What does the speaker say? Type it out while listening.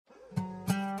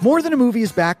More Than a Movie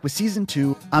is back with Season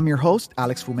 2. I'm your host,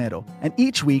 Alex Fumero, and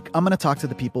each week I'm going to talk to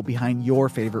the people behind your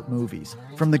favorite movies.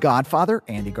 From The Godfather,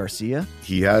 Andy Garcia.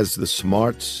 He has the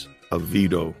smarts of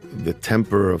Vito, the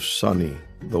temper of Sonny,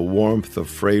 the warmth of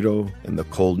Fredo, and the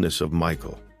coldness of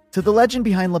Michael. To the legend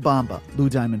behind La Bamba, Lou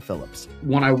Diamond Phillips.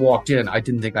 When I walked in, I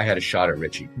didn't think I had a shot at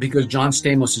Richie because John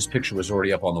Stamos' picture was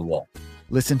already up on the wall.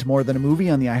 Listen to More Than a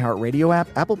Movie on the iHeartRadio app,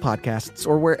 Apple Podcasts,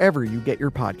 or wherever you get your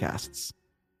podcasts.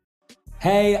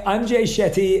 Hey, I'm Jay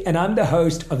Shetty, and I'm the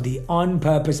host of the On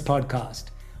Purpose podcast.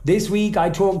 This week,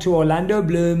 I talked to Orlando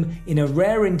Bloom in a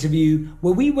rare interview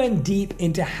where we went deep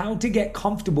into how to get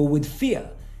comfortable with fear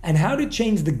and how to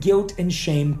change the guilt and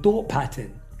shame thought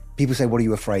pattern. People say, what are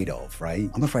you afraid of, right?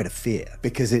 I'm afraid of fear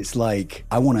because it's like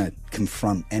I want to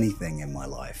confront anything in my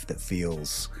life that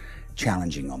feels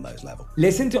challenging on those levels.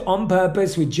 Listen to On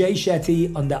Purpose with Jay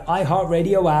Shetty on the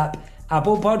iHeartRadio app,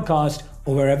 Apple Podcast,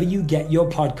 or wherever you get your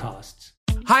podcasts.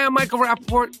 Hi, I'm Michael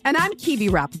Rappaport. And I'm Kibi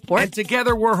Rappaport. And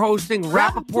together we're hosting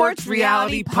Rappaport's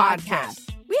Reality Podcast.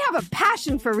 We have a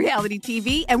passion for reality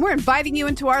TV, and we're inviting you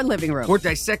into our living room. We're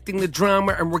dissecting the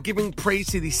drama, and we're giving praise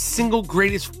to the single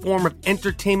greatest form of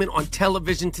entertainment on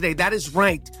television today. That is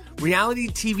right. Reality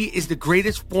TV is the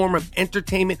greatest form of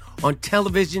entertainment on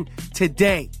television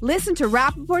today. Listen to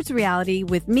Rappaport's Reality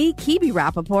with me, Kibi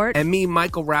Rappaport. And me,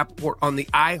 Michael Rappaport, on the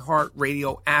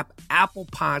iHeartRadio app, Apple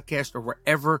Podcast, or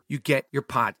wherever you get your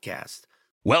podcast.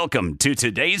 Welcome to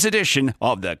today's edition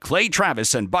of the Clay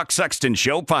Travis and Buck Sexton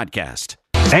Show podcast.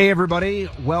 Hey, everybody.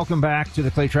 Welcome back to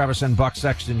the Clay Travis and Buck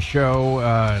Sexton Show.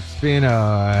 It's been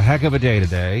a heck of a day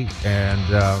today. And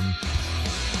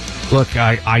look,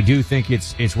 I do think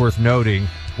it's worth noting,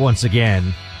 once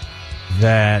again,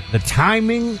 that the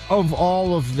timing of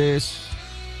all of this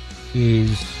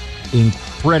is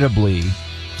incredibly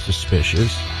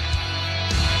suspicious.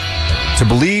 To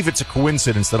believe it's a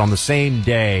coincidence that on the same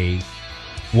day,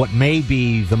 what may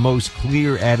be the most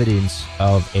clear evidence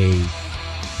of a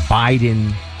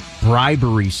Biden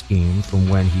bribery scheme from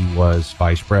when he was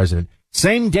vice president,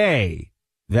 same day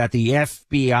that the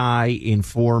FBI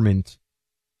informant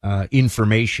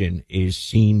information is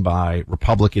seen by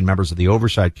Republican members of the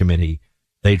Oversight Committee,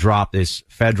 they drop this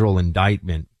federal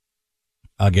indictment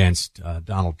against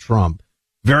Donald Trump.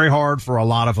 Very hard for a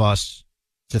lot of us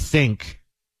to think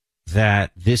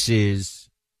that this is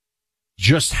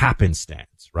just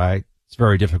happenstance, right? It's a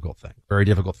very difficult thing, very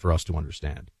difficult for us to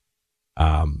understand.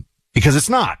 Because it's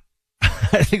not.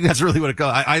 I think that's really what it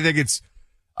goes. I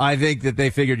think that they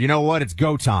figured, you know what? It's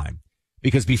go time.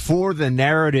 Because before the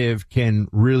narrative can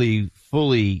really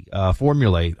fully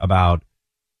formulate about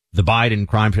the Biden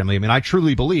crime family, I mean, I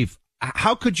truly believe,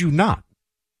 how could you not,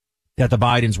 that the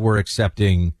Bidens were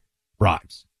accepting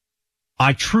bribes?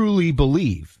 I truly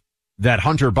believe that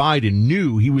Hunter Biden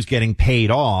knew he was getting paid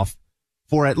off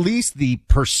for at least the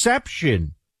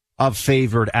perception of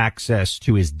favored access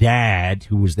to his dad,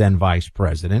 who was then vice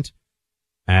president.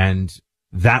 And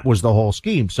that was the whole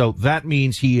scheme. So that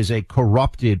means he is a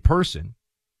corrupted person.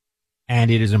 And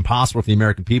it is impossible for the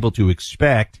American people to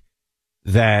expect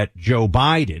that Joe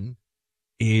Biden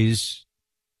is,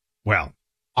 well,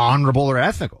 honorable or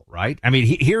ethical, right? I mean,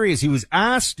 here he is. He was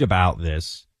asked about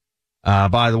this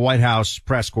by the White House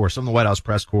press corps, some of the White House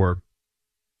press corps.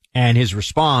 And his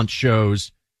response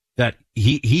shows that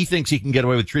he thinks he can get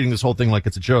away with treating this whole thing like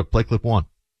it's a joke. Play clip one.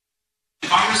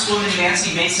 Congresswoman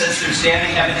Nancy Mace says there's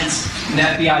damning evidence in the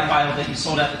FBI file that you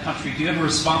sold out the country. Do you have a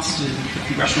response to the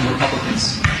congressional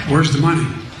Republicans? Where's the money?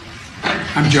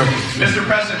 I'm joking. Mr.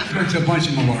 President. It's a bunch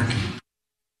of malarkey.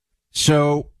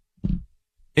 So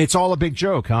it's all a big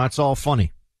joke, huh? It's all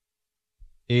funny.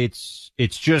 It's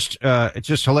just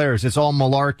hilarious. It's all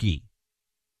malarkey.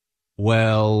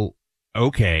 Well,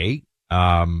 okay.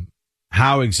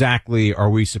 How exactly are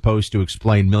we supposed to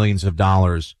explain millions of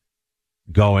dollars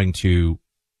going to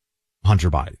Hunter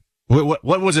Biden? What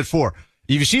was it for?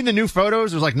 You've seen the new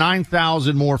photos? There's like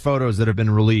 9,000 more photos that have been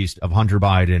released of Hunter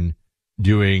Biden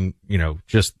doing,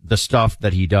 just the stuff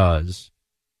that he does.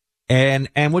 And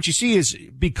what you see is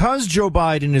because Joe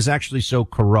Biden is actually so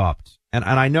corrupt, and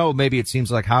I know maybe it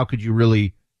seems like, how could you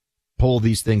really pull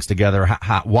these things together?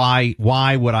 Why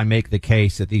would I make the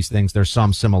case that these things, there's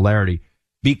some similarity?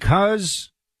 Because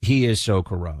he is so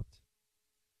corrupt.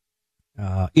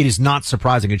 It is not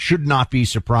surprising. It should not be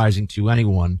surprising to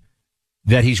anyone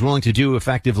that he's willing to do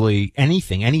effectively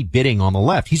anything, any bidding on the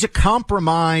left. He's a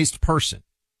compromised person.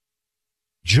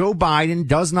 Joe Biden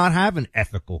does not have an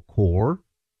ethical core.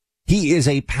 He is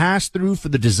a pass-through for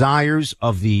the desires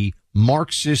of the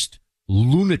Marxist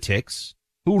lunatics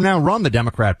who now run the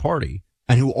Democrat Party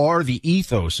and who are the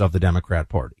ethos of the Democrat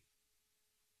Party.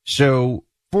 So,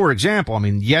 for example, I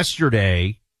mean,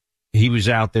 yesterday he was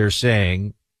out there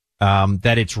saying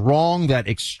that it's wrong that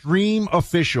extreme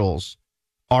officials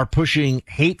are pushing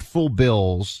hateful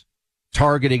bills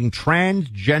targeting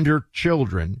transgender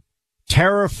children,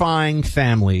 terrifying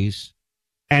families,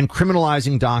 and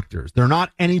criminalizing doctors. They're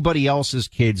not anybody else's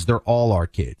kids. They're all our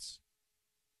kids.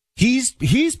 He's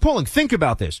pulling. Think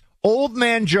about this. Old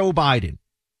man Joe Biden,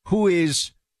 who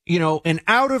is, an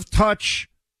out of touch,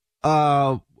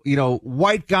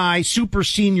 white guy, super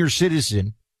senior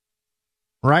citizen,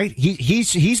 right?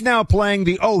 He's now playing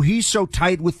he's so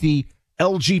tight with the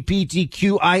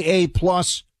LGBTQIA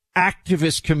plus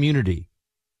activist community.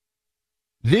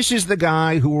 This is the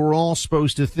guy who we're all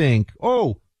supposed to think,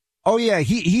 oh yeah,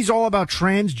 he's all about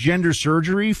transgender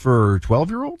surgery for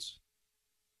 12-year-olds.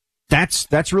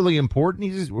 That's really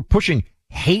important. We're pushing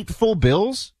hateful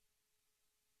bills.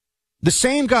 The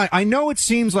same guy. I know it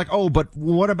seems like, but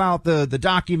what about the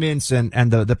documents and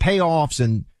the payoffs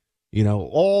and,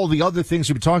 all the other things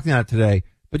we've been talking about today.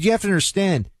 But you have to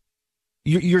understand,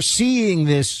 you're seeing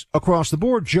this across the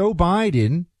board. Joe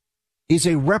Biden is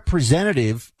a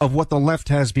representative of what the left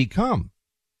has become.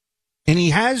 And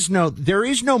there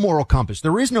is no moral compass.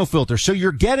 There is no filter. So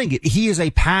you're getting it. He is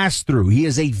a pass through. He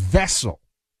is a vessel.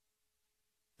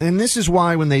 And this is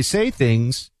why when they say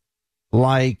things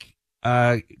like,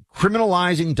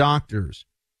 criminalizing doctors,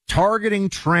 targeting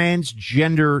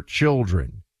transgender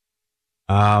children,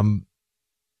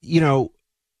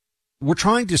 we're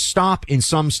trying to stop in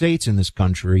some states in this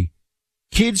country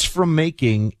kids from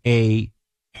making a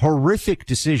horrific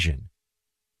decision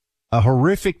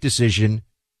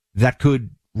that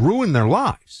could ruin their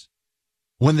lives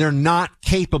when they're not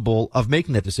capable of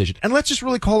making that decision. And let's just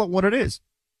really call it what it is.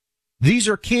 These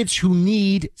are kids who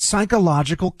need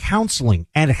psychological counseling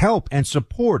and help and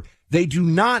support. They do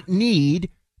not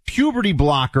need puberty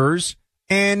blockers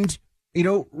and,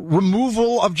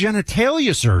 removal of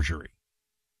genitalia surgery.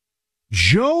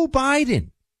 Joe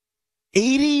Biden,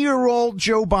 80-year-old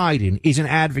Joe Biden, is an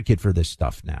advocate for this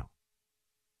stuff now.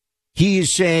 He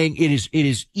is saying it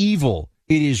is evil.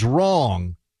 It is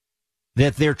wrong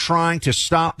that they're trying to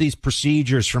stop these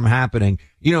procedures from happening.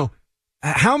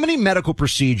 How many medical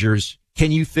procedures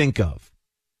can you think of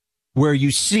where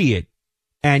you see it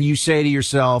and you say to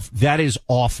yourself, that is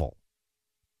awful?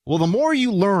 Well, the more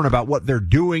you learn about what they're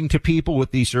doing to people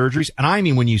with these surgeries, and I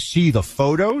mean when you see the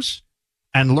photos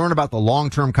and learn about the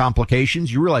long-term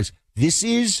complications, you realize this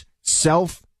is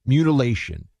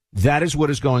self-mutilation. That is what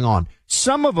is going on.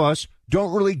 Some of us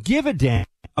don't really give a damn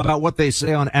about what they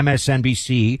say on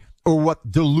MSNBC or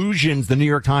what delusions the New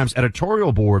York Times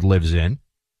editorial board lives in.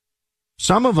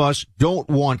 Some of us don't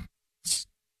want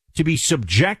to be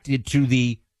subjected to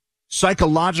the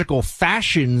psychological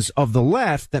fashions of the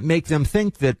left that make them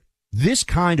think that this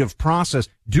kind of process,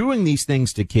 doing these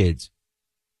things to kids,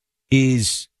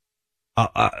 is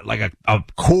like a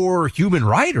core human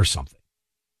right or something.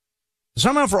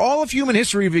 Somehow for all of human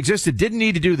history we've existed, didn't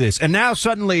need to do this. And now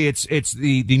suddenly it's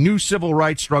the new civil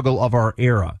rights struggle of our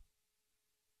era.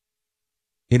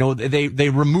 They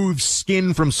remove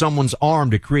skin from someone's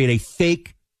arm to create a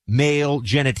fake male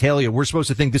genitalia. We're supposed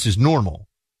to think this is normal.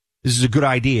 This is a good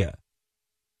idea.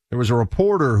 There was a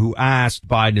reporter who asked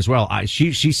Biden as well.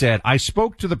 She said, I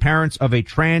spoke to the parents of a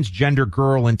transgender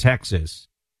girl in Texas.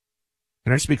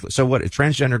 Can I speak? So what?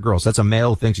 Transgender girls, that's a male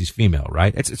who thinks he's female,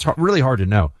 right? It's really hard to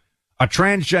know. A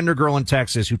transgender girl in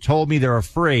Texas who told me they're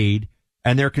afraid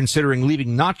and they're considering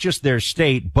leaving not just their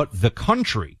state, but the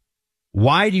country.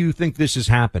 Why do you think this is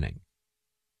happening?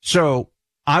 So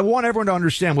I want everyone to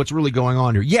understand what's really going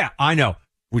on here. Yeah, I know.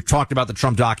 We've talked about the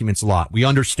Trump documents a lot. We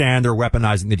understand they're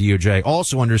weaponizing the DOJ.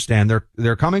 Also understand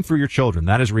they're coming for your children.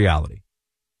 That is reality.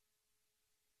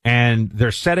 And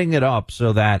they're setting it up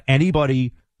so that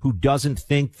anybody who doesn't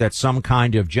think that some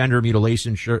kind of gender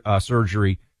mutilation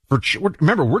surgery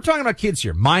remember, we're talking about kids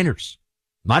here, minors,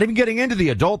 not even getting into the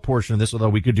adult portion of this, although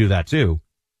we could do that too.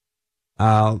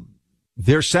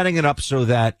 They're setting it up so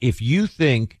that if you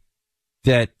think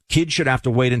that kids should have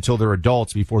to wait until they're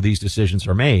adults before these decisions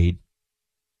are made,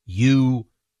 you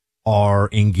are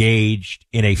engaged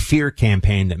in a fear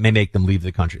campaign that may make them leave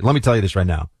the country. Let me tell you this right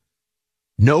now.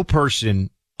 No person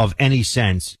of any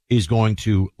sense is going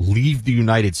to leave the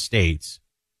United States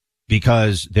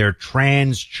because their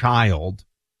trans child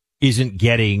isn't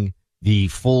getting the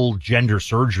full gender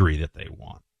surgery that they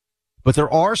want. But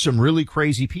there are some really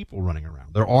crazy people running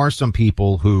around. There are some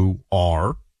people who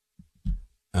are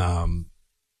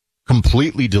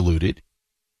completely deluded.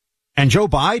 And Joe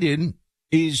Biden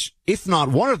is, if not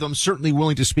one of them, certainly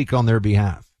willing to speak on their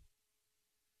behalf.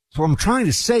 So what I'm trying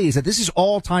to say is that this is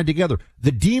all tied together.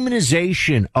 The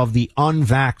demonization of the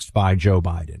unvaxxed by Joe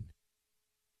Biden.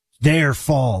 Their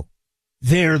fault.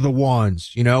 they're the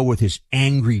ones, with his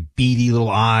angry, beady little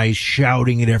eyes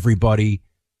shouting at everybody.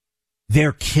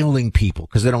 They're killing people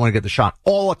because they don't want to get the shot.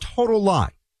 All a total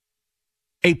lie.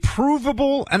 A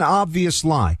provable and obvious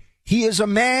lie. He is a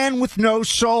man with no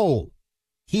soul.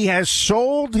 He has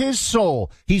sold his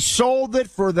soul. He sold it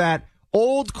for that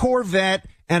old Corvette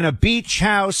and a beach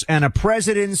house and a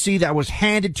presidency that was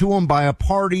handed to him by a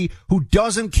party who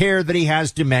doesn't care that he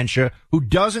has dementia, who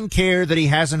doesn't care that he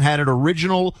hasn't had an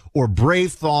original or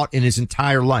brave thought in his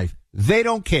entire life. They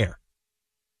don't care.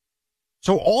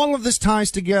 So all of this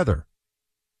ties together.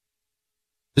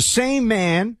 The same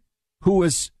man who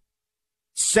was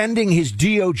sending his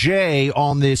DOJ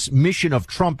on this mission of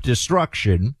Trump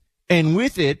destruction, and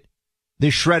with it, the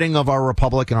shredding of our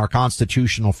republic and our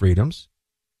constitutional freedoms,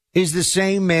 is the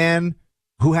same man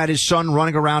who had his son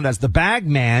running around as the bag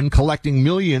man collecting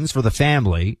millions for the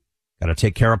family. Got to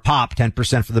take care of Pop,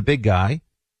 10% for the big guy.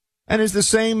 And is the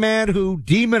same man who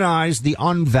demonized the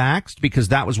unvaxxed because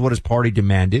that was what his party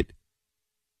demanded.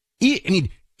 Even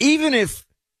if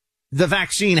the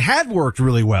vaccine had worked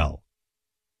really well,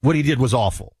 what he did was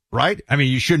awful, right?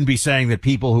 You shouldn't be saying that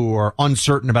people who are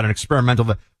uncertain about an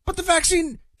experimental, but the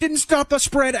vaccine didn't stop the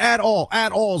spread at all,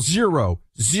 zero.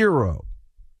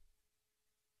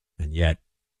 And yet,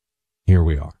 here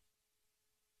we are.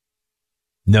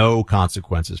 No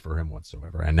consequences for him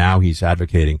whatsoever. And now he's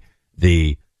advocating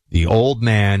the old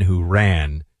man who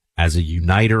ran as a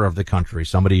uniter of the country,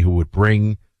 somebody who would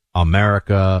bring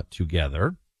America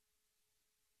together.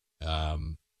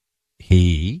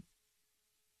 He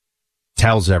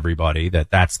tells everybody that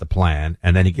that's the plan,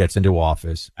 and then he gets into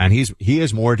office, and he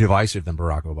is more divisive than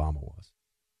Barack Obama was.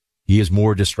 He is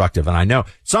more destructive. And I know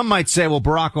some might say, well,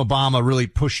 Barack Obama really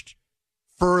pushed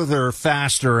further,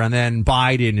 faster, and then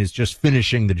Biden is just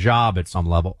finishing the job at some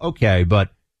level. Okay,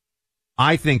 but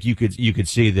I think you could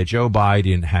see that Joe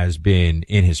Biden has been,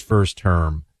 in his first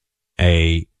term,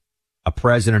 a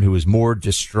president who is more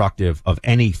destructive of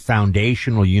any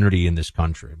foundational unity in this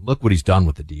country. Look what he's done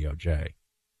with the DOJ.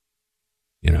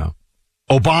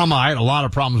 Obama, I had a lot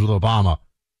of problems with Obama.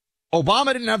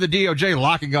 Obama didn't have the DOJ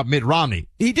locking up Mitt Romney.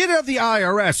 He did have the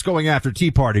IRS going after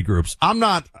Tea Party groups.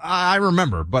 I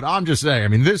remember, but I'm just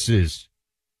saying, this is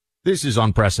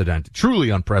unprecedented, truly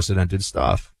unprecedented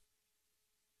stuff.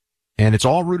 And it's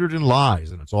all rooted in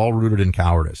lies, and it's all rooted in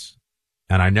cowardice.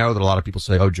 And I know that a lot of people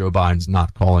say, oh, Joe Biden's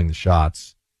not calling the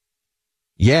shots.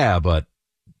 Yeah, but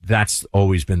that has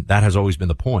always been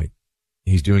the point.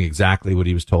 He's doing exactly what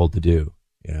he was told to do,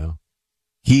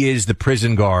 He is the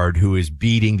prison guard who is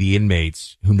beating the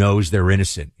inmates who knows they're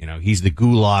innocent. He's the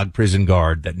gulag prison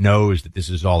guard that knows that this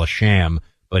is all a sham,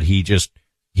 but he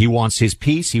wants his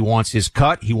piece. He wants his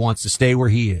cut. He wants to stay where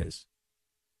he is.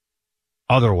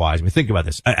 Otherwise, think about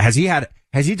this. Has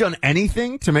he done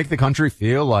anything to make the country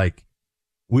feel like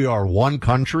we are one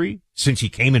country since he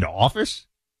came into office?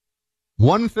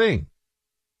 One thing.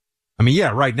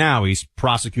 Yeah, right now he's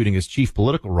prosecuting his chief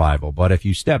political rival, but if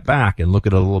you step back and look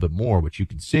at it a little bit more, what you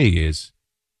can see is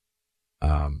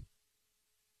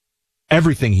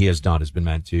everything he has done has been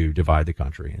meant to divide the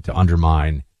country and to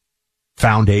undermine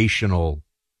foundational,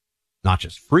 not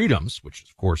just freedoms, which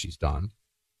of course he's done,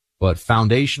 but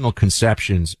foundational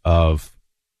conceptions of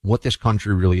what this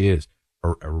country really is.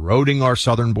 Eroding our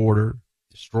southern border,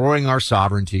 destroying our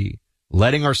sovereignty,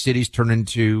 letting our cities turn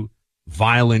into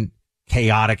violent,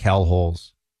 chaotic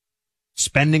hellholes,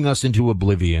 spending us into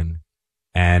oblivion,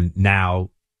 and now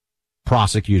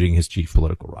prosecuting his chief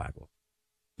political rival.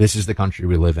 This is the country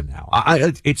we live in now.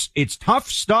 It's tough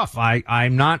stuff.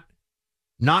 I'm not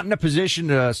in a position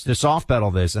to soft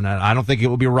pedal this, and I don't think it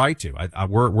will be right to.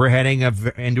 We're heading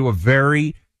into a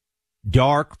very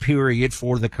dark period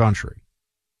for the country.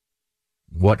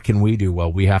 What can we do?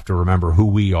 Well, we have to remember who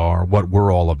we are, what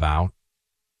we're all about,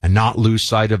 and not lose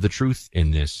sight of the truth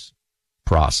in this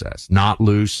process, not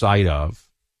lose sight of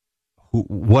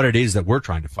what it is that we're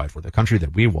trying to fight for, the country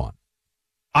that we want.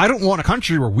 I don't want a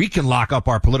country where we can lock up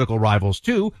our political rivals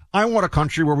too. I want a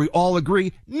country where we all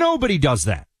agree nobody does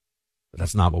that. But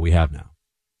that's not what we have now.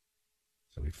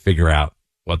 So we figure out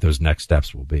what those next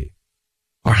steps will be.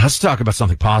 All right, let's talk about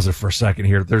something positive for a second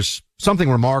here. There's something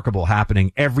remarkable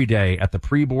happening every day at the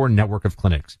Preborn network of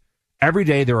clinics. Every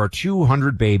day there are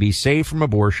 200 babies saved from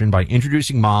abortion by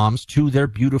introducing moms to their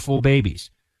beautiful babies.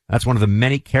 That's one of the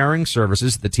many caring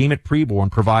services the team at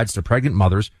Preborn provides to pregnant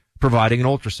mothers, providing an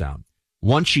ultrasound.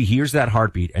 Once she hears that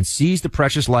heartbeat and sees the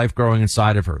precious life growing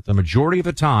inside of her, the majority of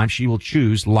the time she will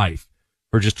choose life.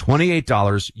 For just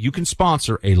 $28, you can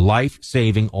sponsor a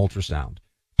life-saving ultrasound.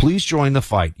 Please join the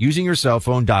fight. Using your cell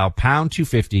phone, dial pound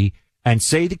 250 and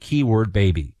say the keyword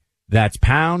baby. That's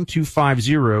pound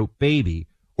 250 baby.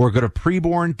 or go to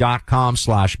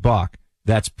preborn.com/buck.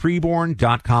 That's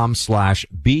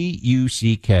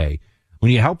preborn.com/BUCK.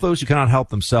 When you help those who cannot help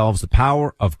themselves, the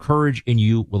power of courage in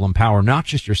you will empower not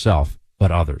just yourself,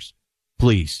 but others.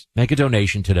 Please make a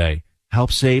donation today.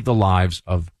 Help save the lives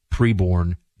of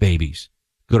preborn babies.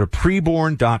 Go to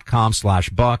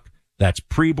preborn.com/buck. That's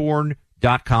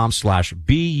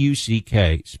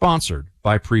preborn.com/BUCK. Sponsored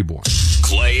by Preborn.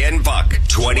 Clay and Buck,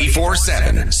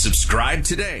 24/7. Subscribe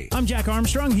today. I'm Jack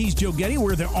Armstrong. He's Joe Getty.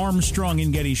 We're the Armstrong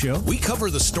and Getty Show. We cover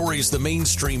the stories the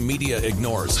mainstream media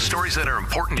ignores. Stories that are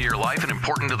important to your life and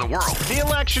important to the world. The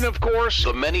election, of course.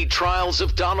 The many trials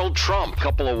of Donald Trump.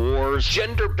 Couple of wars.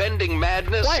 Gender-bending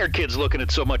madness. Why are kids looking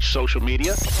at so much social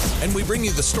media? And we bring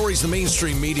you the stories the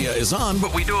mainstream media is on,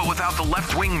 but we do it without the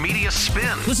left-wing media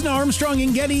spin. Listen to Armstrong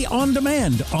and Getty on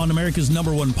demand on America's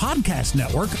 #1 podcast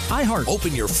network, iHeart.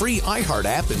 Open your free iHeart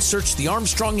app and search The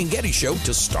Armstrong and Getty Show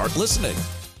to start listening.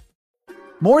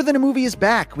 More Than a Movie is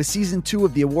back with season 2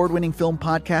 of the award-winning film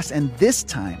podcast, and this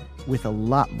time with a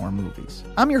lot more movies.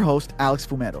 I'm your host, Alex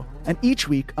Fumero, and each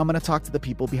week I'm going to talk to the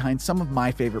people behind some of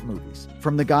my favorite movies.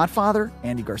 From The Godfather,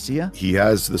 Andy Garcia. He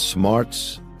has the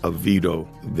smarts of Vito,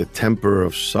 the temper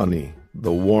of Sonny,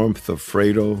 the warmth of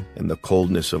Fredo, and the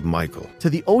coldness of Michael. To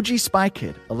the OG Spy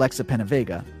Kid, Alexa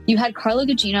Penavega. You had Carla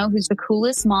Gugino, who's the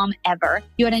coolest mom ever.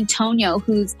 You had Antonio,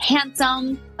 who's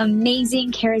handsome,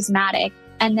 amazing, charismatic.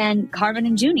 And then Carmen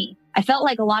and Junie. I felt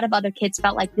like a lot of other kids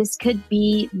felt like this could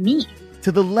be me.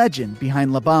 To the legend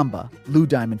behind La Bamba, Lou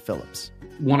Diamond Phillips.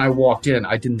 When I walked in,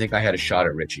 I didn't think I had a shot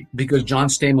at Richie because John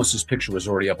Stamos' picture was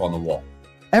already up on the wall.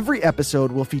 Every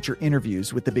episode will feature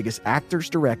interviews with the biggest actors,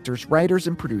 directors, writers,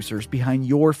 and producers behind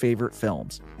your favorite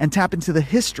films and tap into the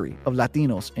history of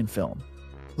Latinos in film.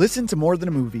 Listen to More Than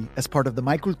a Movie as part of the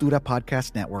My Cultura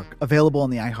podcast network, available on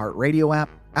the iHeartRadio app,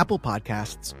 Apple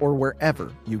Podcasts, or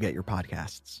wherever you get your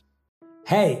podcasts.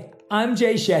 Hey, I'm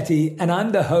Jay Shetty, and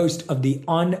I'm the host of the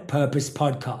On Purpose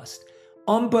podcast.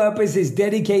 On Purpose is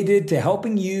dedicated to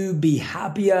helping you be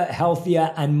happier,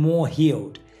 healthier, and more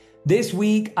healed. This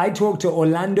week, I talked to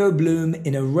Orlando Bloom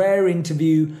in a rare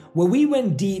interview where we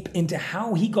went deep into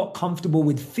how he got comfortable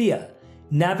with fear,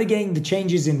 navigating the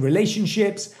changes in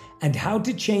relationships, and how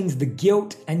to change the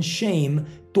guilt and shame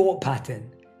thought pattern.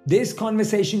 This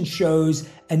conversation shows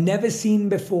a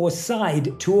never-seen-before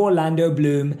side to Orlando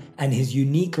Bloom and his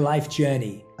unique life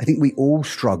journey. I think we all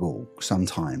struggle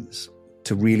sometimes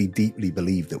to really deeply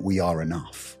believe that we are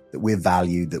enough, that we're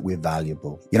valued, that we're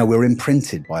valuable. You know, we're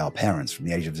imprinted by our parents from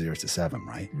the age of 0 to 7,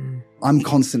 right? I'm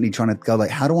constantly trying to go like,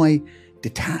 how do I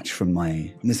detach from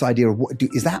this idea of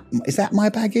is that my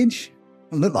baggage?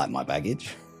 It doesn't look like my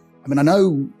baggage. I mean, I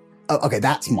know, okay,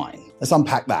 that's mine. Let's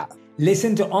unpack that.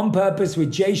 Listen to On Purpose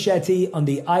with Jay Shetty on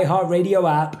the iHeartRadio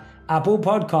app, Apple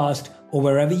Podcast, or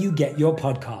wherever you get your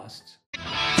podcasts.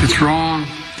 It's wrong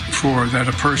for that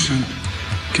a person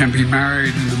can be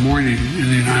married in the morning in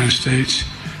the United States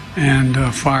and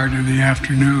fired in the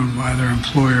afternoon by their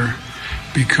employer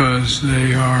because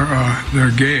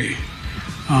they're gay.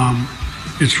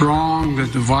 It's wrong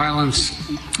that the violence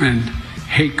and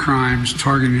hate crimes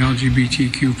targeting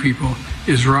LGBTQ people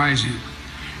is rising.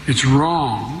 It's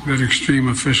wrong that extreme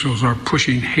officials are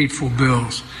pushing hateful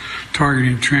bills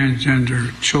targeting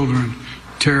transgender children,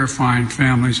 terrifying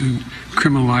families, and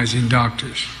criminalizing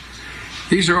doctors.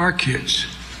 These are our kids.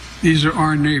 These are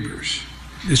our neighbors.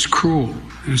 It's cruel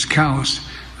and it's callous.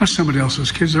 Not somebody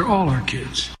else's kids. They're all our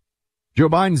kids. Joe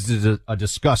Biden's a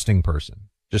disgusting person,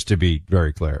 just to be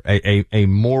very clear. A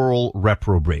moral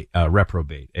reprobate.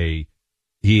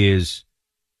 He is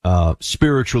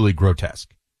spiritually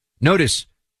grotesque. Notice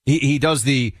he does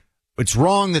it's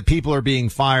wrong that people are being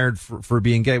fired for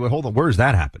being gay. Wait, hold on. Where is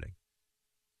that happening?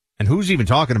 And who's even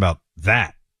talking about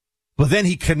that? But then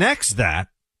he connects that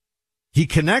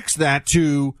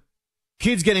to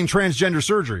kids getting transgender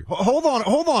surgery.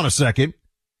 Hold on a second.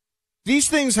 These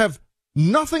things have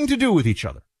nothing to do with each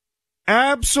other.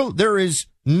 There is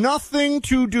nothing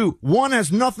to do. One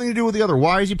has nothing to do with the other.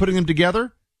 Why is he putting them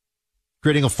together?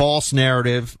 Creating a false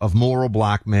narrative of moral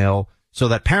blackmail so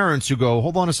that parents who go,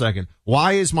 hold on a second,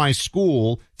 why is my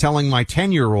school telling my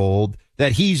 10-year-old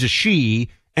that he's a she,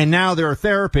 and now there are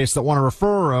therapists that want to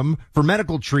refer him for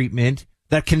medical treatment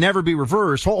that can never be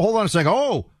reversed? Hold on a second.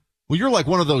 Oh, well, you're like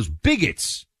one of those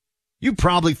bigots. You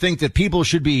probably think that people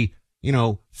should be,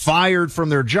 fired from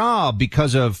their job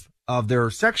because of their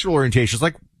sexual orientation. It's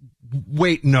like,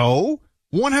 wait, no.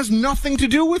 One has nothing to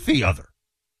do with the other.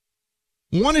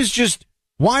 One is just,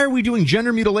 why are we doing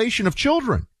gender mutilation of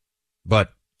children?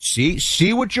 But see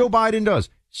what Joe Biden does.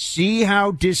 See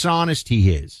how dishonest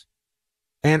he is.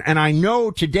 And I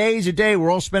know today's a day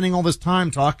we're all spending all this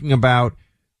time talking about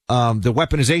the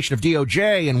weaponization of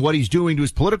DOJ and what he's doing to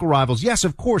his political rivals. Yes,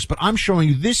 of course, but I'm showing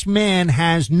you this man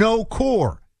has no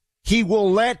core. He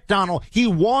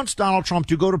wants Donald Trump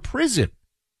to go to prison.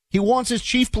 He wants his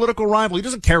chief political rival. He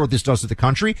doesn't care what this does to the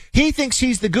country. He thinks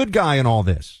he's the good guy in all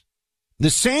this. The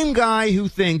same guy who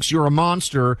thinks you're a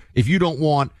monster if you don't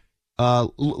want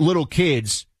little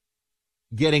kids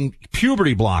getting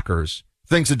puberty blockers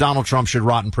thinks that Donald Trump should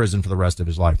rot in prison for the rest of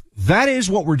his life. That is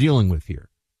what we're dealing with here.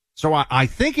 So I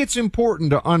think it's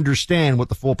important to understand what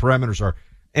the full parameters are.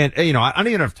 And, I don't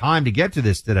even have time to get to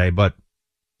this today, but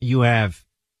you have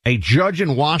a judge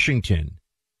in Washington.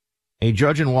 A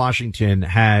judge in Washington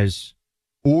has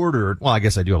ordered, well, I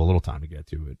guess I do have a little time to get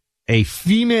to it, a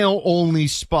female-only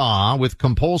spa with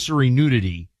compulsory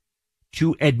nudity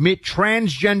to admit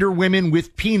transgender women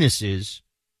with penises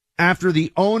after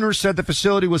the owner said the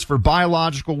facility was for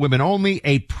biological women only.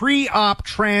 A pre-op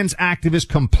trans activist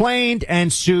complained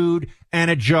and sued,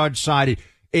 and a judge sided.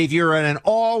 If you're at an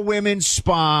all-women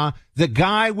spa, the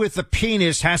guy with the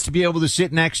penis has to be able to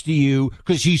sit next to you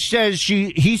because he says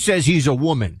he's a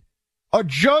woman. A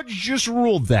judge just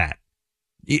ruled that.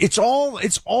 It's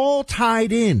all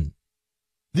tied in.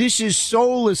 This is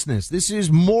soullessness. This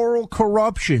is moral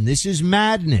corruption. This is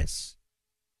madness.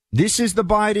 This is the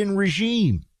Biden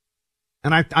regime.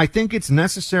 And I think it's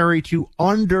necessary to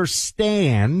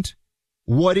understand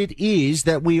what it is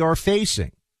that we are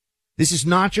facing. This is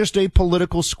not just a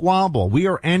political squabble. We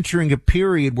are entering a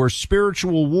period where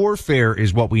spiritual warfare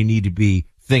is what we need to be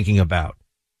thinking about,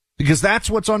 because that's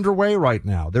what's underway right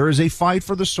now. There is a fight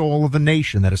for the soul of the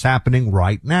nation that is happening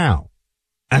right now.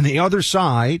 And the other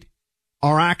side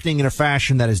are acting in a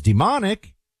fashion that is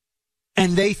demonic,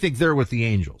 and they think they're with the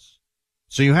angels.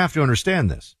 So you have to understand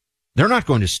this. They're not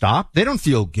going to stop. They don't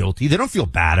feel guilty. They don't feel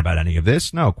bad about any of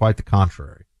this. No, quite the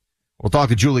contrary. We'll talk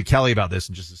to Julie Kelly about this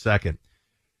in just a second.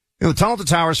 The Tunnel to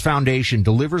Towers Foundation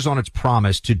delivers on its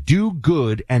promise to do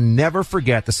good and never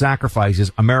forget the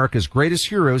sacrifices America's greatest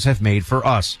heroes have made for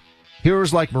us.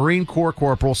 Heroes like Marine Corps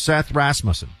Corporal Seth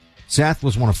Rasmussen. Seth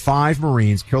was one of 5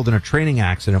 Marines killed in a training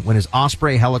accident when his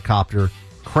Osprey helicopter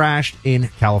crashed in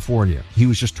California. He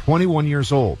was just 21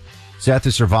 years old. Seth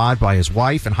is survived by his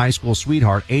wife and high school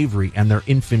sweetheart, Avery, and their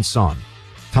infant son.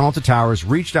 Tunnel to Towers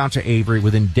reached out to Avery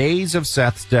within days of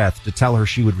Seth's death to tell her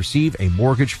she would receive a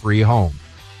mortgage-free home.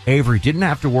 Avery didn't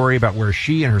have to worry about where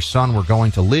she and her son were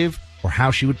going to live or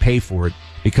how she would pay for it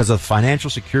because of financial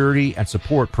security and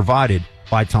support provided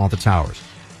by Tunnel to Towers.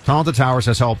 Tunnel to Towers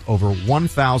has helped over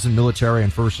 1,000 military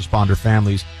and first responder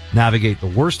families navigate the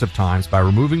worst of times by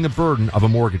removing the burden of a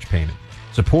mortgage payment.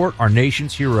 Support our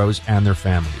nation's heroes and their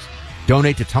families.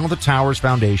 Donate to Tunnel to Towers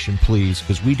Foundation, please,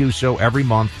 because we do so every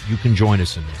month. You can join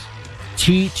us in this.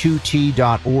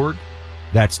 T2T.org.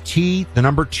 That's T2T.org.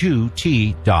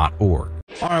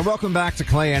 All right, welcome back to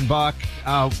Clay and Buck.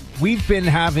 We've been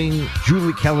having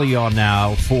Julie Kelly on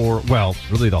now for, well,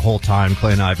 really the whole time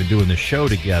Clay and I have been doing this show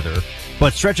together.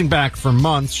 But stretching back for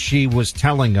months, she was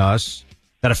telling us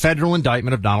that a federal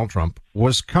indictment of Donald Trump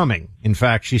was coming. In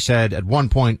fact, she said at one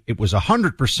point it was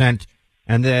 100%,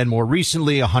 and then more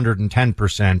recently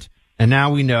 110%. And now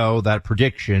we know that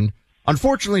prediction,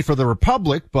 unfortunately for the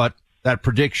Republic, but that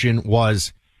prediction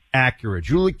was accurate.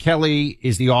 Julie Kelly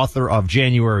is the author of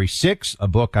January 6, a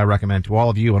book I recommend to all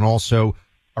of you, and also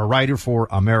a writer for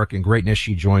American Greatness.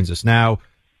 She joins us now.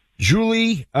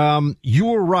 Julie, you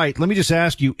were right. Let me just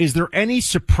ask you, is there any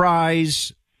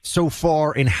surprise so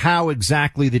far in how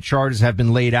exactly the charges have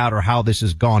been laid out or how this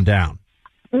has gone down?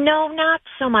 No, not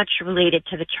so much related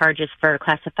to the charges for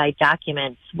classified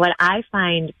documents. What I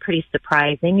find pretty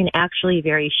surprising and actually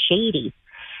very shady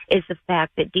is the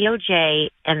fact that DOJ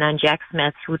and then Jack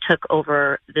Smith, who took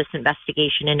over this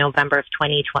investigation in November of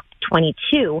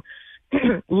 2022,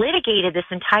 litigated this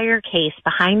entire case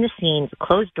behind the scenes,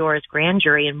 closed doors, grand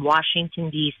jury in Washington,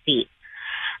 D.C.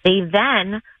 They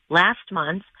then, last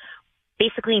month,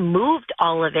 basically moved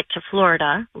all of it to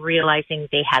Florida, realizing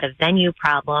they had a venue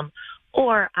problem,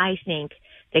 or I think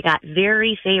they got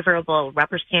very favorable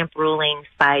rubber stamp rulings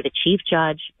by the chief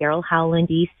judge, Beryl Howell in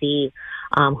D.C.,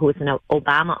 who was an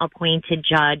Obama-appointed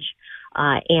judge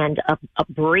and a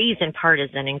brazen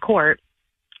partisan in court.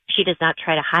 She does not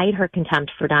try to hide her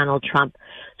contempt for Donald Trump.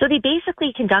 So they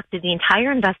basically conducted the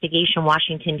entire investigation in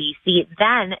Washington, D.C.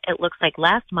 Then, it looks like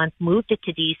last month, moved it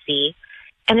to D.C.,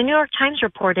 and the New York Times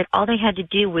reported all they had to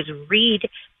do was read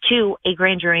to a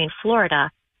grand jury in Florida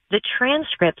the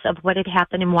transcripts of what had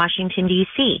happened in Washington,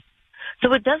 D.C.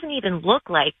 So it doesn't even look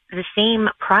like the same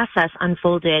process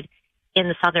unfolded in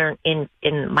the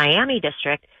in Miami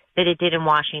district that it did in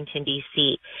Washington,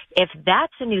 D.C. If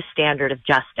that's a new standard of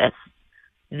justice,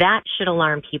 That should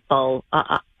alarm people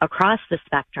across the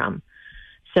spectrum.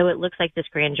 So it looks like this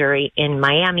grand jury in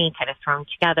Miami kind of thrown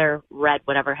together, read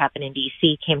whatever happened in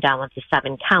D.C., came down with the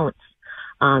 7 counts.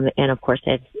 And of course,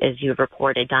 as you've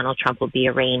reported, Donald Trump will be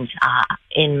arraigned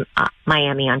in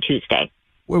Miami on Tuesday.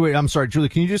 Wait, I'm sorry, Julie,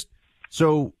 can you just,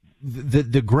 so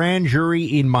the grand jury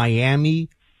in Miami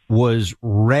was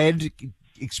read,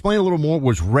 explain a little more,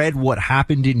 was read what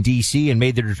happened in D.C. and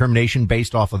made their determination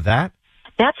based off of that?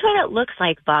 That's what it looks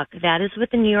like, Buck. That is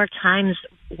what the New York Times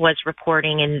was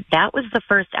reporting, and that was the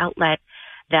first outlet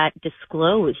that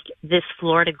disclosed this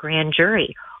Florida grand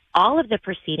jury. All of the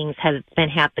proceedings have been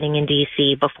happening in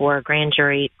D.C. before grand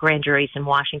juries in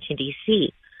Washington,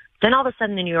 D.C. Then all of a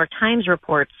sudden the New York Times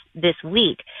reports this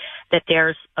week that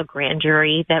there's a grand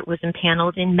jury that was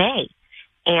impaneled in May,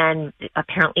 and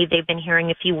apparently they've been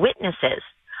hearing a few witnesses.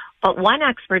 But one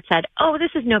expert said, oh,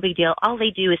 this is no big deal. All they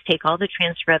do is take all the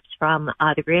transcripts from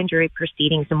the grand jury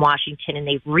proceedings in Washington and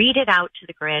they read it out to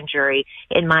the grand jury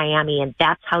in Miami, and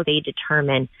that's how they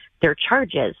determine their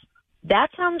charges. That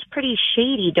sounds pretty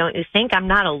shady, don't you think? I'm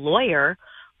not a lawyer,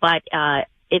 but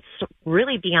it's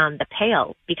really beyond the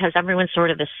pale because everyone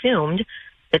sort of assumed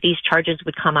that these charges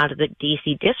would come out of the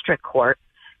D.C. District Court,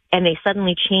 and they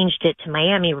suddenly changed it to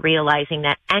Miami, realizing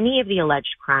that any of the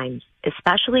alleged crimes,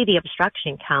 especially the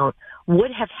obstruction count,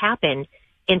 would have happened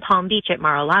in Palm Beach at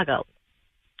Mar-a-Lago.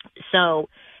 So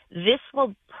this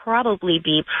will probably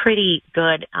be pretty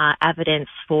good evidence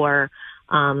for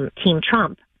Team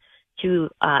Trump to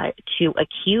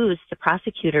accuse the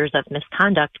prosecutors of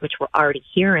misconduct, which we're already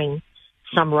hearing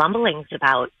some rumblings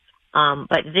about.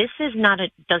 But this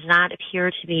does not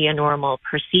appear to be a normal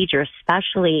procedure,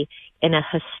 especially in a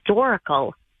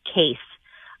historical case,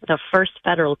 the first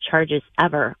federal charges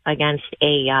ever against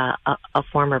a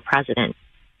former president.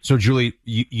 So, Julie,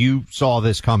 you saw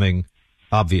this coming,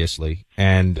 obviously,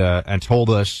 and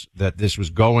told us that this was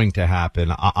going to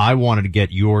happen. I wanted to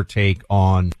get your take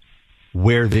on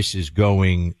where this is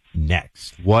going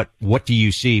next. What do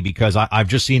you see? Because I've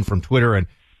just seen from Twitter, and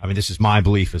I mean, this is my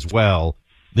belief as well.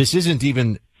 This isn't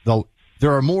even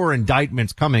there are more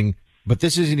indictments coming, but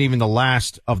this isn't even the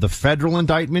last of the federal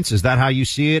indictments. Is that how you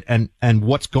see it? And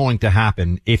what's going to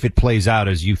happen if it plays out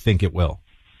as you think it will?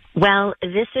 Well,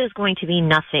 this is going to be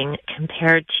nothing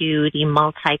compared to the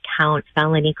multi-count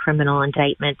felony criminal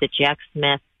indictment that Jack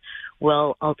Smith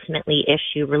will ultimately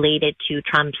issue related to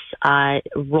Trump's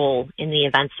role in the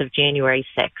events of January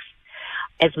 6th.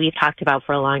 As we've talked about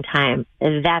for a long time,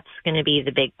 that's going to be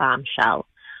the big bombshell.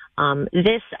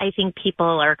 This, I think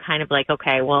people are kind of like,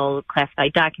 okay, well,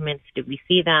 classified documents, did we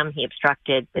see them? He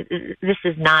obstructed. This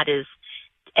is not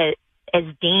as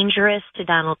dangerous to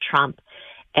Donald Trump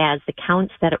as the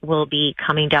counts that will be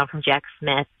coming down from Jack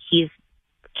Smith. He's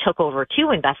took over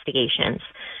 2 investigations,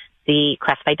 the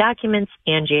classified documents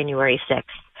and January 6th.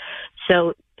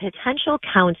 So potential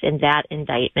counts in that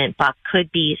indictment, Buck,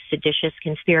 could be seditious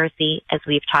conspiracy, as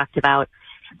we've talked about,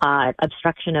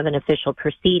 obstruction of an official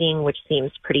proceeding, which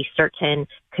seems pretty certain,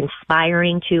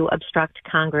 conspiring to obstruct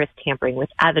Congress, tampering with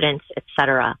evidence,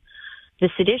 etc. The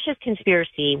seditious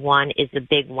conspiracy one is the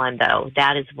big one, though.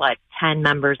 That is what 10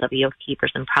 members of the Oath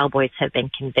Keepers and Proud Boys have been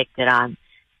convicted on.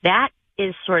 That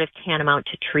is sort of tantamount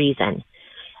to treason.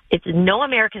 No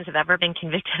Americans have ever been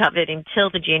convicted of it until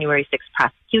the January 6th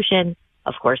prosecution.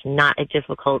 Of course, not a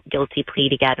difficult guilty plea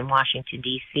to get in Washington,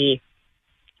 D.C.,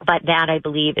 but that, I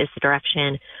believe, is the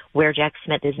direction where Jack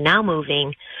Smith is now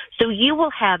moving. So you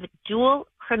will have dual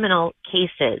criminal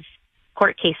cases,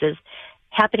 court cases,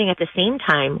 happening at the same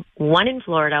time, one in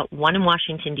Florida, one in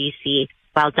Washington, D.C.,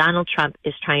 while Donald Trump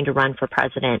is trying to run for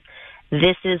president.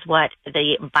 This is what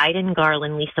the Biden,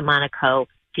 Garland, Lisa Monaco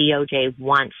DOJ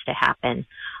wants to happen.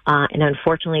 And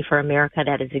unfortunately for America,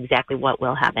 that is exactly what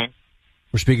will happen.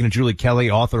 We're speaking to Julie Kelly,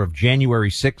 author of January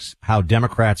 6th, How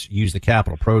Democrats Use the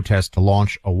Capitol Protest to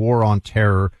Launch a War on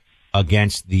Terror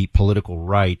Against the Political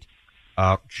Right.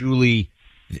 Julie,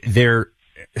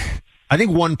 I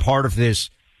think one part of this,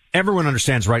 everyone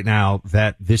understands right now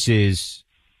that this is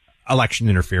election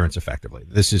interference effectively.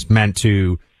 This is meant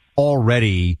to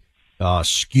already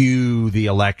skew the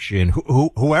election.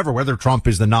 Whoever, whether Trump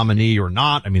is the nominee or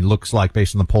not, I mean, looks like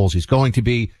based on the polls he's going to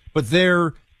be, but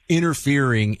they're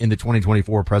interfering in the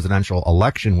 2024 presidential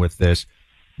election with this.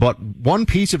 But one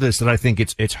piece of this that I think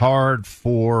it's hard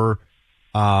for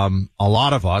a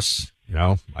lot of us, you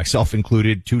know, myself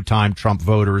included, 2-time Trump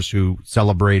voters who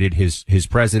celebrated his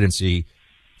presidency,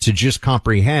 to just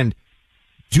comprehend.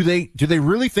 Do they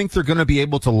really think they're going to be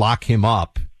able to lock him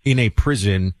up in a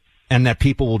prison and that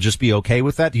people will just be okay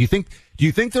with that? Do you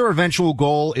think their eventual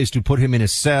goal is to put him in a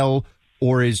cell,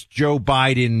 or is Joe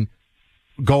Biden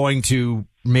going to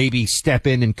maybe step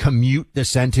in and commute the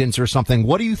sentence or something?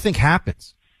 What do you think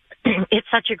happens? It's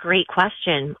such a great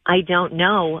question. I don't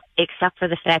know, except for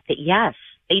the fact that, yes,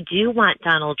 they do want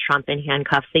Donald Trump in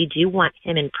handcuffs. They do want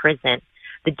him in prison.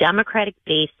 The Democratic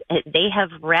base, they have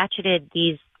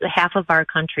ratcheted half of our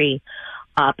country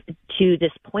up to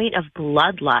this point of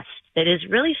bloodlust that is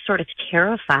really sort of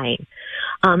terrifying.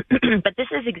 But this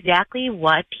is exactly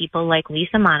what people like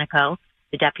Lisa Monaco,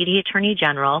 the Deputy Attorney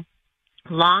General,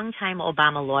 longtime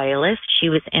Obama loyalist, she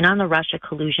was in on the Russia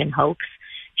collusion hoax.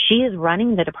 She is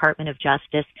running the Department of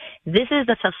Justice. This is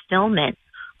a fulfillment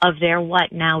of their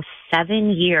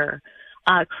 7-year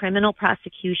criminal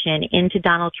prosecution into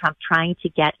Donald Trump, trying to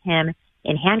get him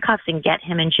in handcuffs and get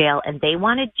him in jail. And they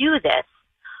want to do this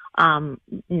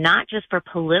not just for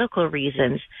political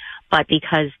reasons, but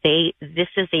because this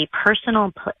is a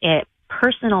personal,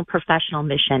 professional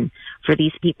mission for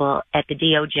these people at the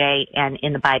DOJ and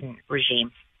in the Biden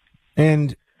regime.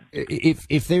 And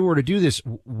if they were to do this,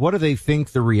 what do they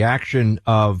think the reaction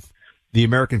of the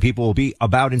American people will be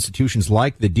about institutions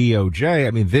like the DOJ?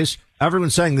 I mean,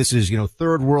 everyone's saying this is,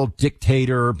 third world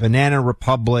dictator, banana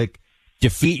republic,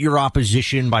 defeat your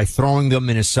opposition by throwing them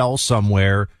in a cell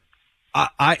somewhere.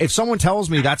 If someone tells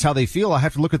me that's how they feel, I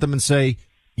have to look at them and say,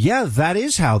 yeah, that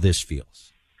is how this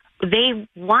feels. They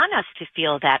want us to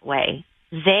feel that way.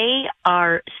 They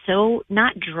are so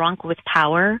not drunk with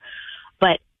power,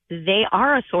 but they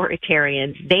are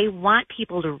authoritarians. They want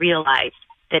people to realize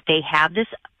that they have this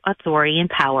authority and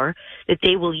power, that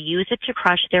they will use it to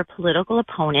crush their political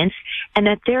opponents, and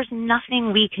that there's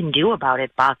nothing we can do about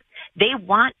it, Buck. They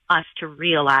want us to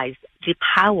realize the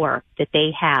power that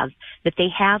they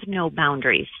have no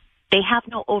boundaries. They have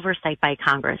no oversight by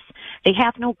Congress. They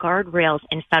have no guardrails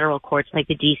in federal courts like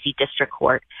the D.C. District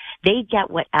Court. They get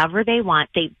whatever they want.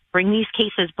 They bring these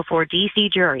cases before D.C.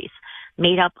 juries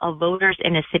made up of voters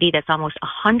in a city that's almost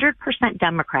 100%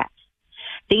 Democrats.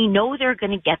 They know they're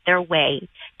going to get their way.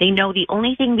 They know the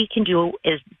only thing we can do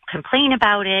is complain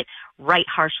about it, write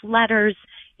harsh letters,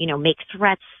 make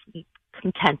threats,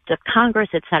 contempt of Congress,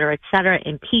 et cetera,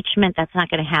 impeachment. That's not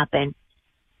going to happen.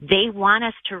 They want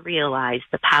us to realize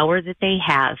the power that they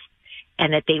have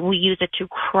and that they will use it to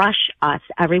crush us,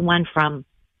 everyone from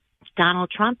Donald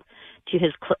Trump to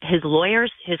his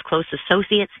lawyers, his close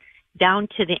associates, down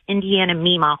to the Indiana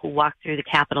Mima who walked through the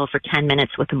Capitol for 10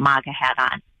 minutes with a MAGA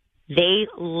hat on. They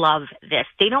love this.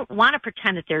 They don't want to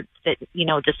pretend that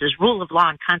this is rule of law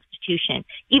and Constitution,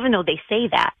 even though they say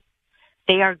that.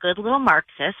 They are good little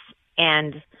Marxists,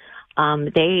 and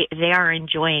they are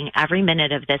enjoying every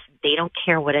minute of this. They don't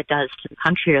care what it does to the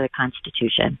country or the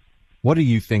Constitution. What do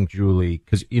you think, Julie?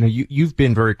 Because you've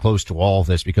been very close to all of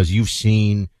this because you've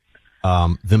seen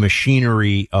the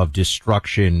machinery of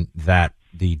destruction that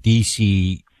the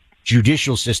D.C.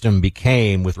 judicial system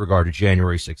became with regard to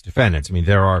January 6th defendants. I mean,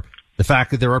 the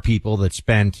fact that there are people that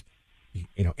spent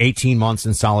 18 months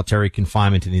in solitary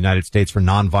confinement in the United States for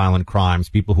nonviolent crimes,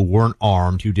 people who weren't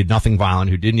armed, who did nothing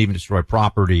violent, who didn't even destroy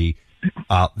property,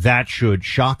 that should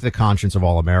shock the conscience of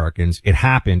all Americans. It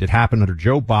happened. It happened under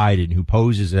Joe Biden, who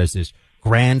poses as this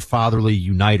grandfatherly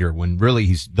uniter when really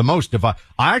he's the most divisive.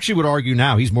 I actually would argue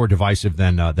now he's more divisive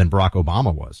than Barack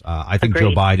Obama was. I think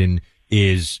Agreed. Joe Biden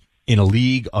is in a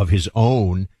league of his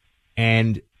own.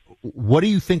 And what do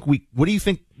you think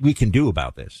we can do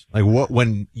about this? Like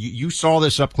when you saw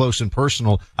this up close and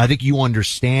personal, I think you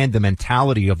understand the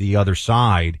mentality of the other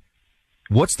side.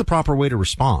 What's the proper way to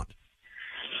respond?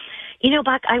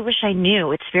 Buck, I wish I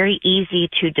knew. It's very easy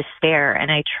to despair,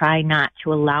 and I try not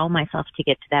to allow myself to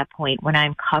get to that point when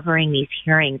I'm covering these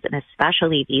hearings, and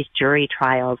especially these jury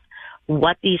trials,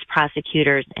 what these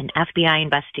prosecutors and FBI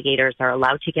investigators are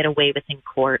allowed to get away with in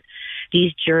court.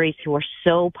 These juries who are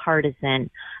so partisan,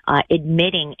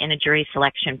 admitting in a jury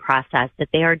selection process that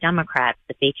they are Democrats,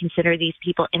 that they consider these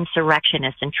people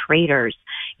insurrectionists and traitors,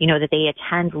 that they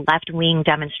attend left-wing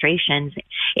demonstrations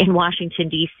in Washington,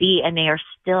 D.C., and they are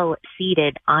still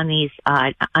seated on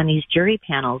these jury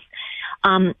panels.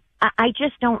 I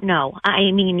just don't know.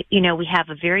 I mean, we have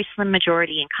a very slim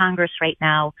majority in Congress right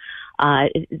now.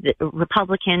 The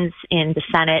Republicans in the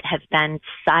Senate have been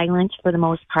silent for the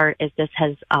most part as this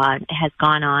has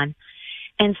gone on.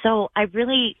 And so I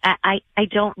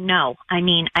don't know. I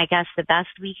mean, I guess the best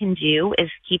we can do is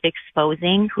keep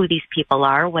exposing who these people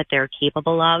are, what they're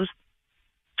capable of,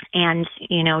 and,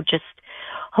 just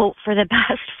hope for the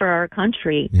best for our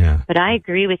country. Yeah. But I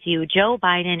agree with you. Joe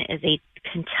Biden is a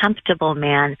contemptible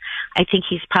man. I think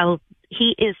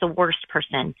he is the worst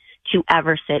person to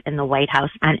ever sit in the White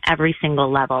House on every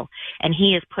single level. And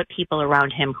he has put people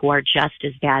around him who are just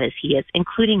as bad as he is,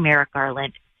 including Merrick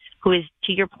Garland, who is,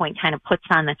 to your point, kind of puts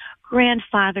on the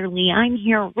grandfatherly, I'm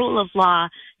here, rule of law.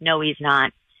 No, he's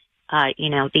not.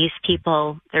 These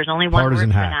people, there's only one partisan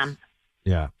word hacks. for them.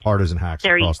 Yeah, partisan hacks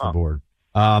They're across evil. the board.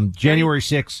 January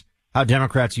 6th, how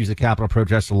Democrats use the Capitol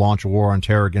protest to launch a war on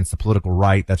terror against the political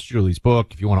right. That's Julie's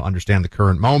book. If you want to understand the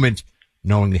current moment,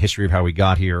 knowing the history of how we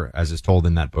got here, as is told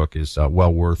in that book, is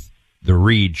well worth the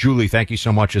read. Julie, thank you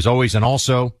so much as always. And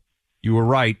also, you were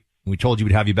right. We told you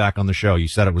we'd have you back on the show. You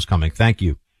said it was coming. Thank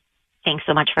you. Thanks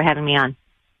so much for having me on.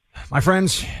 My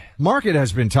friends, market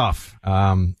has been tough,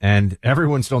 and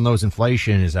everyone still knows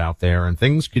inflation is out there, and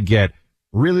things could get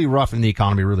really rough in the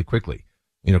economy really quickly.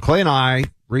 Clay and I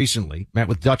recently met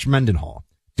with Dutch Mendenhall.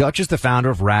 Dutch is the founder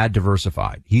of Rad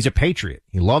Diversified. He's a patriot.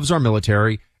 He loves our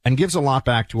military and gives a lot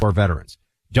back to our veterans.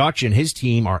 Dutch and his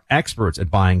team are experts at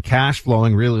buying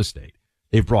cash-flowing real estate.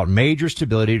 They've brought major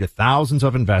stability to thousands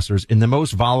of investors in the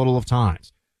most volatile of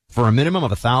times. For a minimum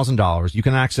of $1,000, you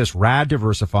can access Rad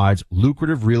Diversified's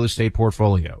lucrative real estate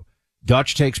portfolio.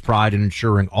 Dutch takes pride in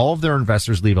ensuring all of their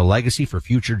investors leave a legacy for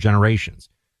future generations.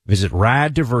 Visit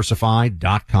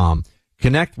raddiversified.com.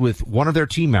 Connect with one of their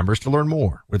team members to learn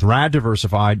more. With Rad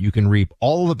Diversified, you can reap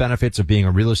all of the benefits of being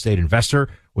a real estate investor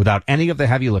without any of the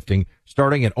heavy lifting,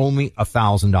 starting at only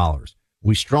 $1,000.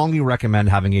 We strongly recommend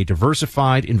having a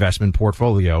diversified investment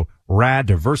portfolio. Rad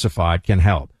Diversified can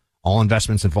help. All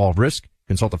investments involve risk.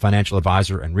 Consult a financial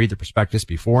advisor and read the prospectus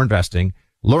before investing.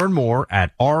 Learn more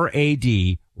at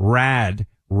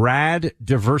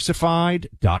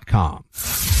raddiversified.com.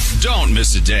 Don't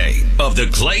miss a day of the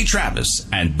Clay Travis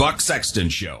and Buck Sexton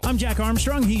Show. I'm Jack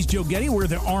Armstrong. He's Joe Getty. We're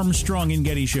the Armstrong and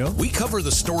Getty Show. We cover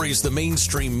the stories the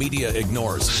mainstream media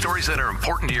ignores. Stories that are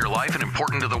important to your life and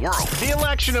important to the world. The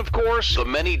election, of course, the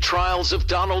many trials of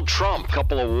Donald Trump,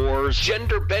 couple of wars,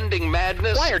 gender-bending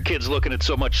madness. Why are kids looking at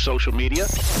so much social media?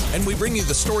 And we bring you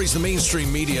the stories the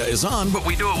mainstream media is on, but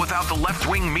we do it without the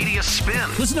left-wing media spin.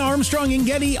 Listen to Armstrong and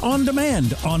Getty on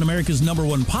demand on America's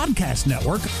 #1 podcast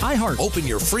network, iHeart. Open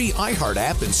your free iHeart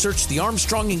app and search the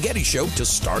Armstrong and Getty Show to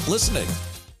start listening.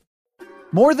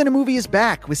 More Than a Movie is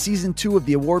back with season 2 of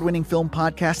the award-winning film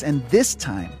podcast, and this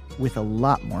time with a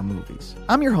lot more movies.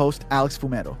 I'm your host, Alex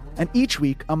Fumero, and each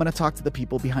week I'm going to talk to the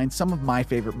people behind some of my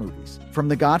favorite movies. From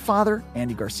The Godfather,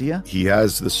 Andy Garcia. He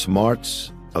has the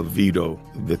smarts of Vito,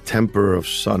 the temper of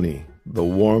Sonny, the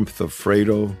warmth of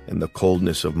Fredo, and the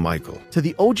coldness of Michael. To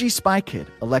the OG Spy Kid,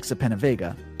 Alexa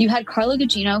Penavega. You had Carla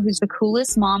Gugino, who's the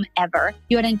coolest mom ever.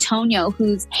 You had Antonio,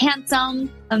 who's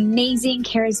handsome, amazing,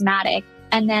 charismatic.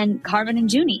 And then Carmen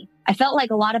and Junie. I felt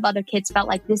like a lot of other kids felt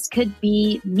like this could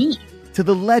be me. To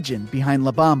the legend behind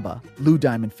La Bamba, Lou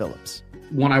Diamond Phillips.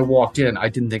 When I walked in, I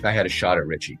didn't think I had a shot at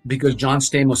Richie because John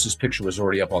Stamos' picture was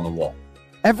already up on the wall.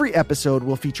 Every episode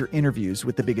will feature interviews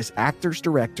with the biggest actors,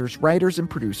 directors, writers, and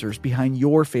producers behind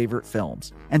your favorite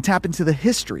films and tap into the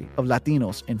history of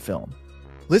Latinos in film.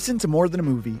 Listen to More Than a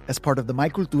Movie as part of the My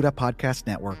Cultura podcast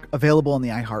network, available on the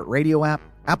iHeartRadio app,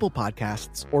 Apple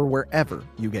Podcasts, or wherever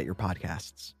you get your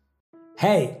podcasts.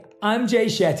 Hey, I'm Jay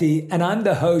Shetty, and I'm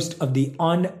the host of the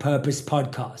On Purpose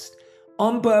podcast.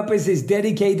 On Purpose is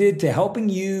dedicated to helping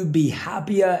you be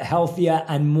happier, healthier,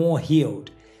 and more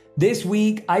healed. This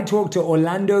week, I talked to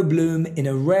Orlando Bloom in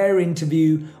a rare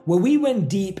interview where we went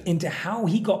deep into how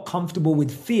he got comfortable with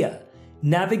fear,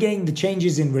 navigating the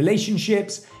changes in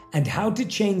relationships, and how to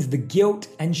change the guilt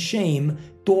and shame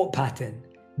thought pattern.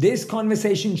 This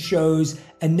conversation shows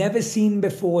a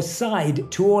never-seen-before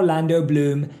side to Orlando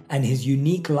Bloom and his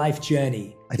unique life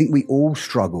journey. I think we all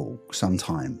struggle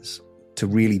sometimes to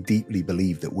really deeply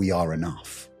believe that we are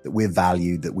enough, that we're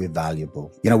valued, that we're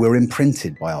valuable. We're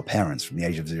imprinted by our parents from the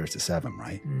age of 0 to 7,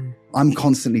 right? I'm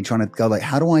constantly trying to go like,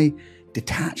 how do I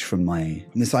detach from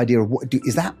this idea of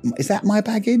is that my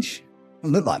baggage? It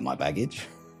doesn't look like my baggage.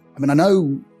 I mean, I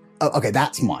know, okay,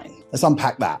 that's mine. Let's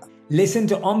unpack that. Listen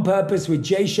to On Purpose with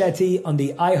Jay Shetty on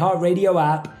the iHeartRadio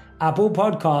app, Apple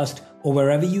Podcast, or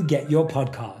wherever you get your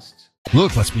podcasts.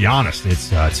 Look, let's be honest.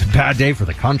 It's a bad day for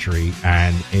the country,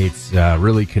 and it's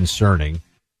really concerning.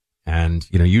 And,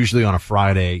 usually on a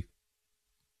Friday,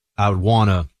 I would want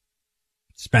to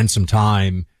spend some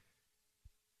time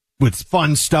with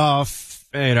fun stuff.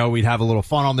 We'd have a little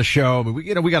fun on the show. But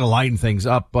we got to lighten things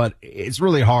up, but it's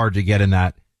really hard to get in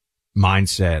that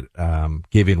mindset,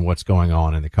 given what's going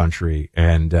on in the country.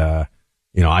 And, I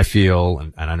feel,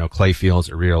 and I know Clay feels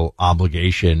a real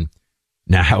obligation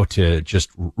now to just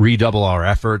redouble our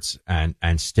efforts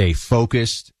and stay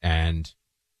focused and,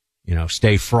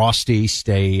 stay frosty,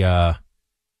 stay,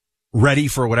 ready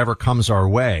for whatever comes our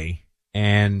way.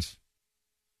 And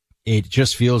it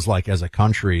just feels like as a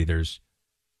country,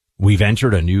 we've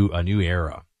entered a new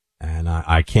era. And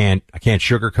I can't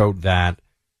sugarcoat that.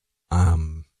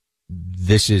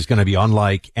 This is going to be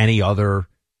unlike any other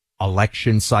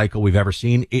election cycle we've ever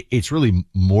seen. It's really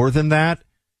more than that.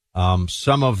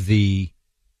 Some of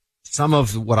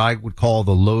what I would call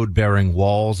the load-bearing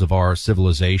walls of our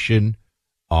civilization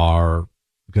are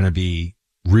going to be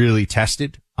really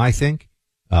tested, I think,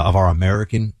 of our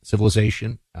American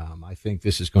civilization. I think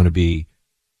this is going to be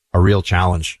a real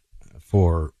challenge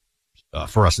for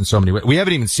us in so many ways. We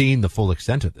haven't even seen the full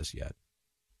extent of this yet.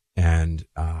 And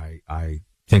I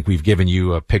think we've given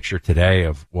you a picture today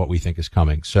of what we think is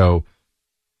coming. So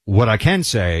what I can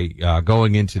say,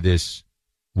 going into this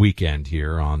weekend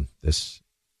here on this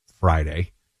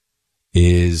Friday,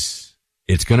 is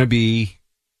it's going to be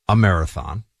a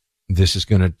marathon. This is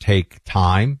going to take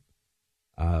time.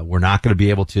 We're not going to be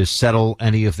able to settle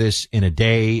any of this in a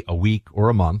day, a week, or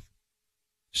a month.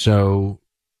 So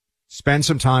spend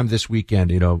some time this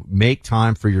weekend, make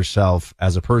time for yourself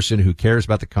as a person who cares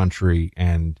about the country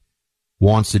and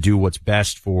wants to do what's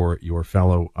best for your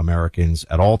fellow Americans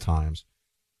at all times.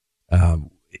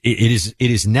 It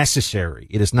is necessary.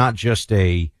 It is not just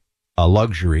a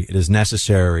luxury. It is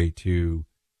necessary to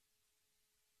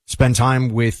spend time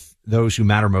with those who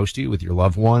matter most to you, with your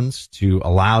loved ones, to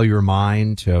allow your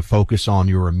mind to focus on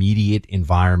your immediate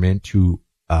environment, to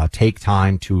take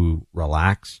time to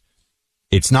relax.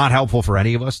 It's not helpful for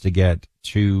any of us to get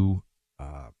too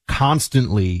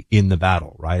constantly in the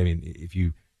battle, right? I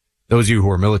mean, those of you who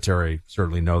are military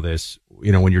certainly know this.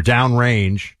 When you're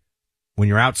downrange, when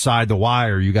you're outside the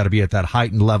wire, you got to be at that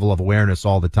heightened level of awareness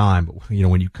all the time. But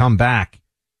when you come back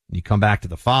to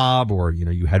the FOB, or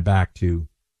you head back to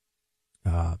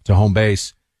home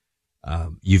base,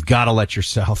 you've got to let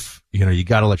yourself, you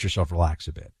got to let yourself relax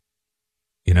a bit.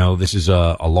 This is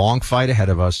a long fight ahead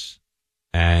of us,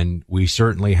 and we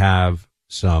certainly have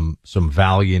some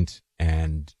valiant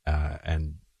and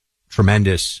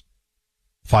tremendous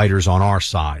fighters on our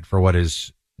side for what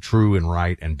is true and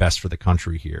right and best for the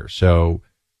country here. So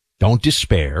don't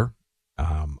despair.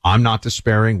 I'm not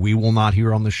despairing. We will not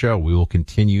here on the show. We will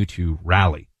continue to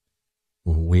rally.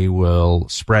 We will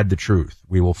spread the truth.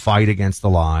 We will fight against the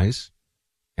lies,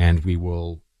 and we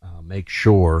will make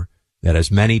sure that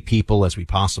as many people as we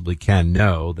possibly can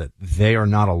know that they are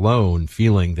not alone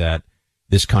feeling that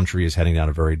this country is heading down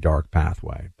a very dark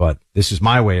pathway. But this is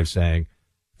my way of saying,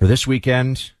 for this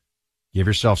weekend, give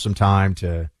yourself some time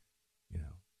to,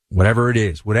 whatever it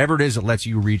is that lets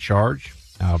you recharge,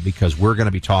 because we're going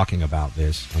to be talking about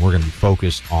this, and we're going to be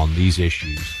focused on these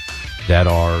issues that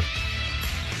are,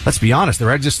 let's be honest, they're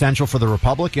existential for the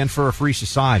Republic and for a free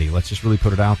society. Let's just really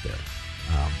put it out there.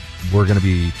 We're going to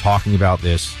be talking about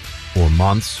this for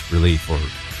months, really, for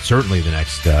certainly the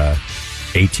next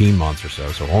 18 months or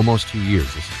so. So almost 2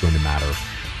 years. This is going to matter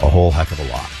a whole heck of a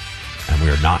lot, and we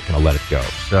are not going to let it go.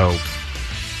 So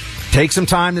take some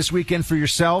time this weekend for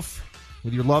yourself,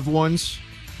 with your loved ones.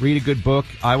 Read a good book.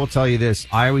 I will tell you this.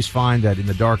 I always find that in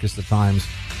the darkest of times,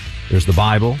 there's the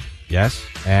Bible, yes,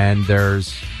 and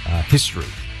there's history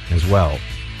as well.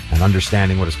 And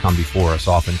understanding what has come before us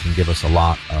often can give us a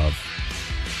lot of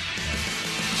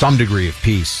some degree of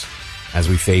peace as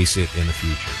we face it in the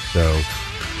future. So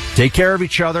take care of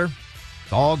each other.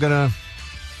 It's all going to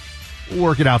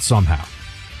work it out somehow.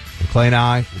 And Clay and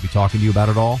I will be talking to you about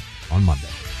it all on Monday.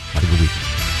 Have a good weekend.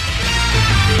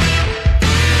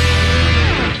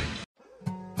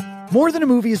 More Than a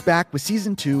Movie is back with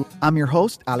Season 2. I'm your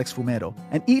host, Alex Fumero,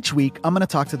 and each week I'm going to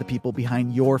talk to the people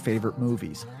behind your favorite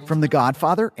movies. From The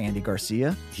Godfather, Andy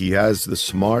Garcia. He has the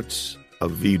smarts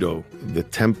of Vito, the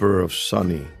temper of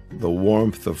Sonny, the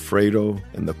warmth of Fredo,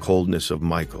 and the coldness of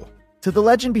Michael. To the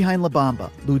legend behind La Bamba,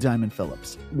 Lou Diamond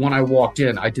Phillips. When I walked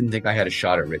in, I didn't think I had a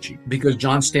shot at Richie because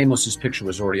John Stamos' picture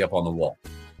was already up on the wall.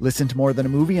 Listen to More Than a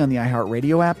Movie on the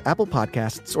iHeartRadio app, Apple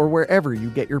Podcasts, or wherever you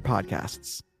get your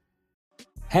podcasts.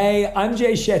 Hey, I'm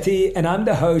Jay Shetty, and I'm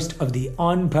the host of the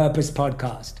On Purpose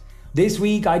podcast. This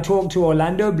week, I talked to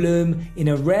Orlando Bloom in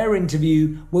a rare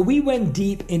interview where we went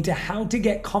deep into how to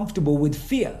get comfortable with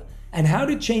fear and how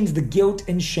to change the guilt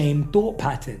and shame thought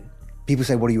pattern. People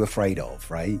say, what are you afraid of,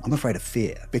 right? I'm afraid of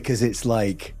fear because it's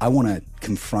like I want to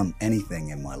confront anything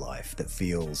in my life that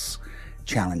feels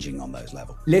challenging on those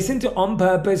levels. Listen to On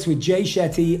Purpose with Jay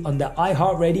Shetty on the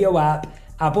iHeartRadio app,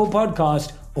 Apple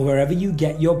Podcast, or wherever you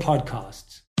get your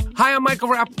podcasts. Hi, I'm Michael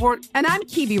Rappaport. And I'm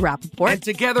Kibi Rappaport. And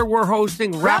together we're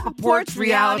hosting Rappaport's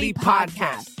Reality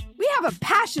Podcast. We have a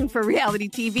passion for reality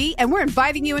TV, and we're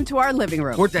inviting you into our living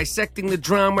room. We're dissecting the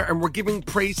drama, and we're giving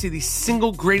praise to the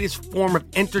single greatest form of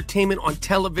entertainment on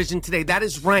television today. That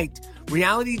is right.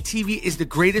 Reality TV is the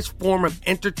greatest form of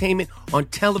entertainment on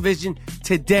television today.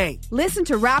 today. Listen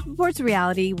to Rappaport's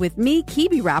Reality with me,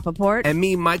 Kibi Rappaport. And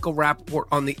me, Michael Rappaport,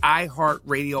 on the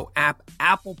iHeartRadio app,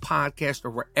 Apple Podcast, or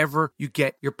wherever you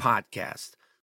get your podcast.